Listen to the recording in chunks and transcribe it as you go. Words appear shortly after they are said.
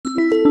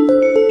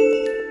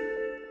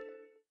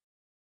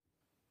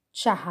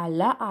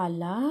चहाला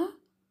आला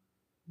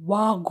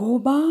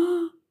वाघोबा.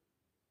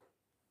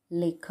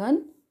 लेखन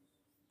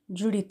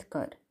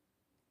जुडितकर.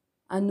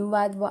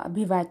 अनुवाद व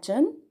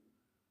अभिवाचन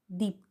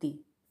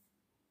दीप्ती.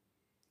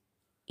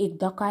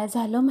 एकदा काय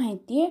झालं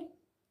माहितीये?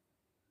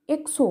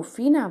 एक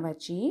सोफी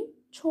नावाची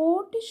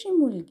छोटीशी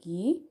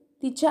मुलगी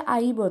तिच्या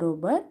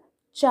आईबरोबर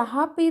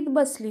चहा पीत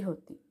बसली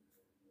होती.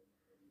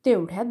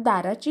 तेवढ्यात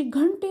दाराची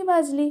घंटी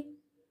वाजली.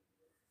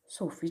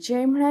 सोफीची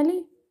आई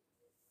म्हणाली,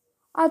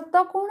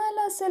 आत्ता कोण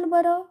आलं असेल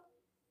बरं?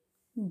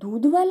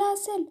 दूधवाला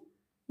असेल?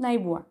 नाही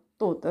बुवा,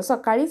 तो तर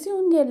सकाळीच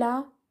येऊन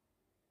गेला.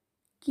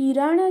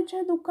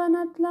 किराण्याच्या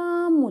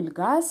दुकानातला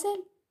मुलगा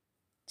असेल?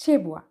 छे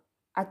बुवा,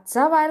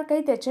 आजचा वार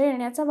काही त्याच्या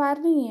येण्याचा वार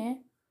नाहीये.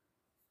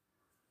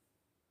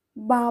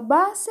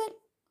 बाबा असेल?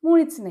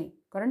 मुळीच नाही,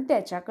 कारण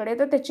त्याच्याकडे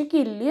तर त्याची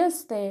किल्ली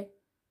असते.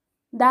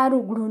 दार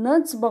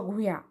उघडूनच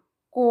बघूया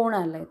कोण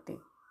आलंय ते.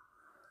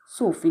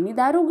 सोफीने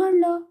दार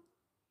उघडलं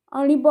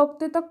आणि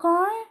बघते तर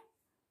काय,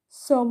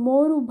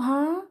 समोर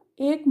उभा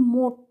एक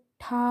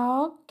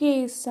मोठा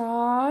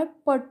केसाळ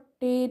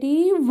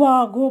पट्टेरी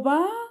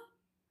वाघोबा.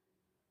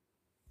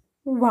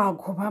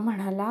 वाघोबा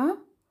म्हणाला,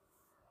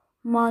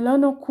 मला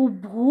ना खूप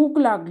भूक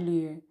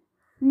लागलीये,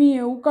 मी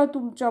येऊ का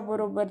तुमच्या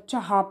बरोबर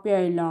चहा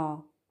प्यायला?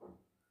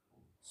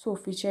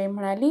 सोफीची आई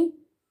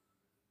म्हणाली,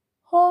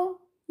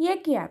 हो, ये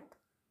की आत.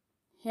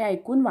 हे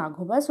ऐकून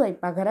वाघोबा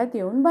स्वयंपाकघरात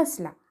येऊन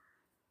बसला.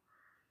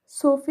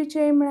 सोफीची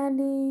आई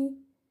म्हणाली,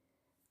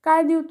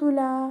 काय देऊ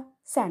तुला?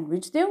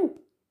 सँडविच देऊ?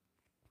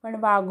 पण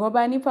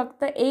वाघोबानी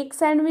फक्त एक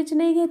सँडविच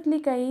नाही घेतली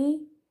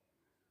काही,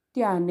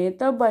 त्याने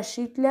तर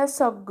बशीतल्या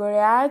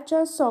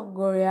सगळ्याच्या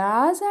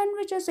सगळ्या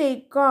सँडविचेस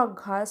एका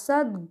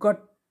घासात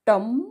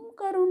गट्टम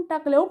करून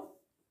टाकले.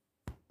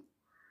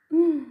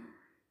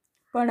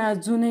 पण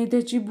अजूनही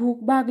त्याची भूक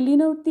भागली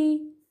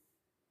नव्हती.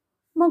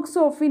 मग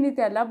सोफीने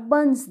त्याला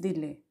बन्स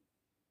दिले.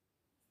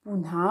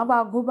 पुन्हा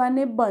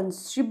वाघोबाने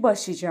बन्सची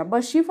बशीच्या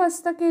बशी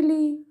फस्त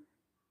केली.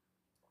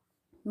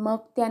 मग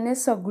त्याने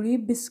सगळी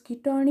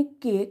बिस्किटं आणि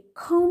केक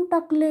खाऊन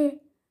टाकले.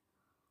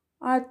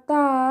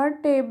 आता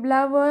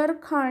टेबलावर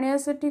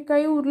खाण्यासाठी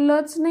काही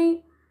उरलंच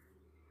नाही.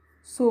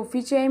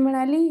 सोफीची आई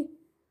म्हणाली,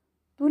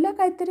 तुला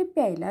काहीतरी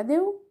प्यायला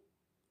देऊ?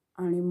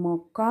 आणि मग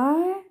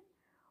काय,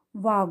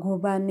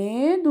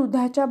 वाघोबाने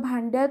दुधाच्या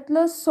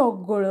भांड्यातलं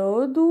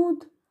सगळं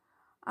दूध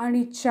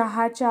आणि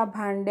चहाच्या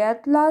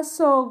भांड्यातला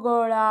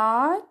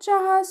सगळा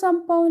चहा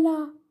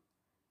संपवला.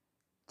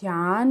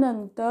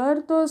 त्यानंतर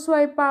तो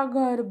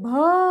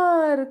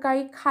स्वयंपाकघरभर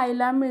काही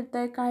खायला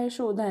मिळतंय काय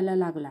शोधायला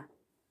लागला.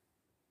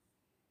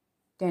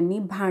 त्यांनी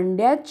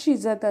भांड्यात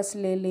शिजत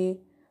असलेले,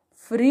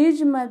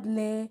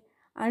 फ्रीजमधले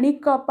आणि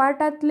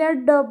कपाटातल्या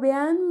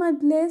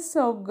डब्यांमधले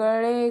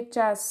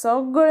सगळेच्या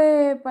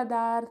सगळे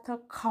पदार्थ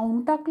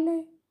खाऊन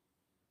टाकले.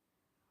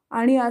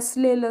 आणि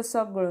असलेलं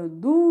सगळं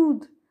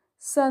दूध,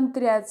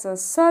 संत्र्याचं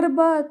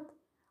सरबत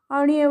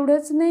आणि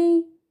एवढंच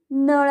नाही,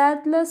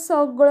 नळातलं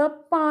सगळं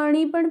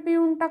पाणी पण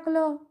पिऊन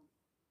टाकलं.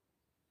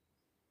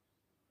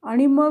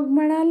 आणि मग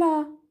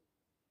म्हणाला,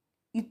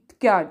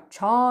 इतक्या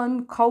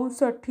छान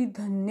खाऊसाठी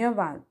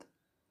धन्यवाद.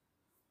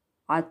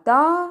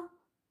 आता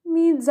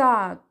मी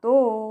जातो,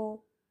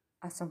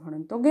 असं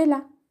म्हणून तो गेला.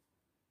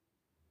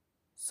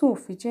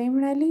 सोफीची आई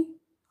म्हणाली,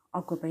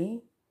 अगं बाई,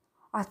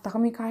 आता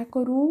मी काय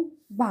करू?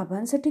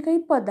 बाबांसाठी काही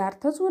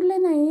पदार्थच उरले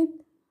नाहीत.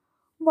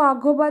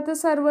 वाघोबा तर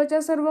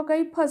सर्वच्या सर्व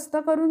काही फस्त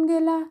करून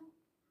गेला.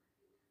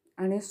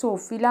 आणि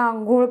सोफीला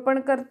आंघोळ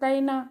पण करता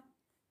येईना.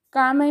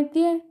 का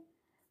माहितीये?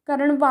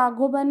 कारण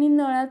वाघोबांनी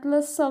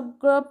नळातलं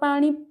सगळं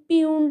पाणी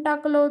पिऊन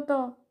टाकलं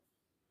होतं.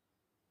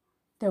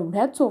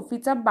 तेवढ्यात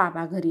सोफीचा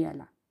बाबा घरी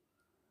आला.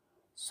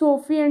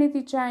 सोफी आणि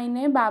तिच्या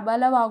आईने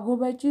बाबाला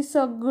वाघोबाची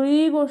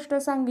सगळी गोष्ट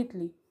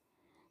सांगितली,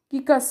 की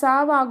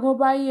कसा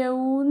वाघोबा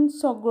येऊन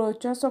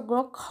सगळंच्या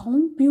सगळं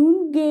खाऊन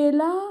पिऊन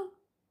गेला.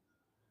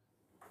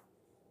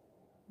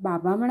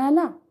 बाबा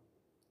म्हणाला,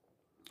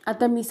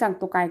 आता मी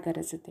सांगतो काय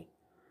करायचं ते.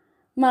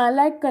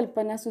 मला एक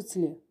कल्पना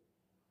सुचली.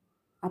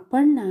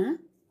 आपण ना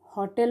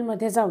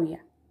हॉटेलमध्ये जाऊया.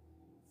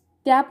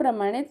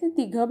 त्याप्रमाणे ते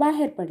तिघं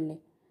बाहेर पडले.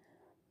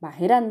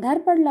 बाहेर अंधार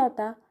पडला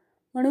होता,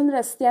 म्हणून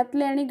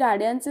रस्त्यातले आणि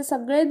गाड्यांचे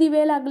सगळे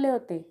दिवे लागले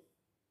होते.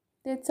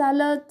 ते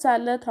चालत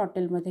चालत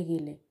हॉटेलमध्ये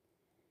गेले.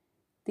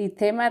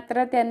 तिथे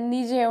मात्र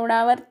त्यांनी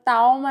जेवणावर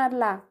ताव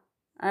मारला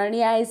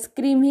आणि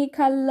आईस्क्रीमही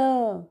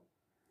खाल्लं.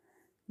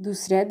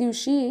 दुसऱ्या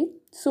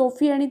दिवशी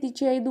सोफी आणि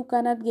तिची आई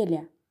दुकानात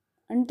गेल्या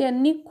आणि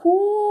त्यांनी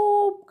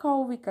खूप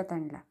खाऊ विकत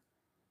आणला.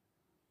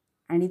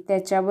 आणि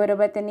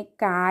त्याच्याबरोबर त्यांनी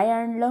काय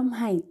आणलं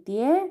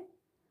माहितीये?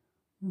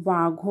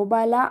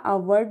 वाघोबाला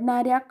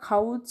आवडणाऱ्या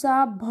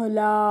खाऊचा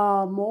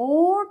भला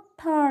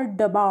मोठा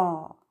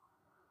डबा.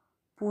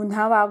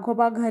 पुन्हा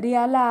वाघोबा घरी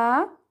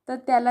आला तर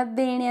त्याला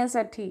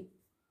देण्यासाठी.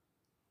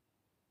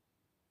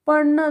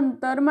 पण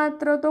नंतर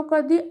मात्र तो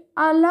कधी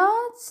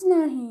आलाच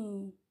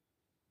नाही.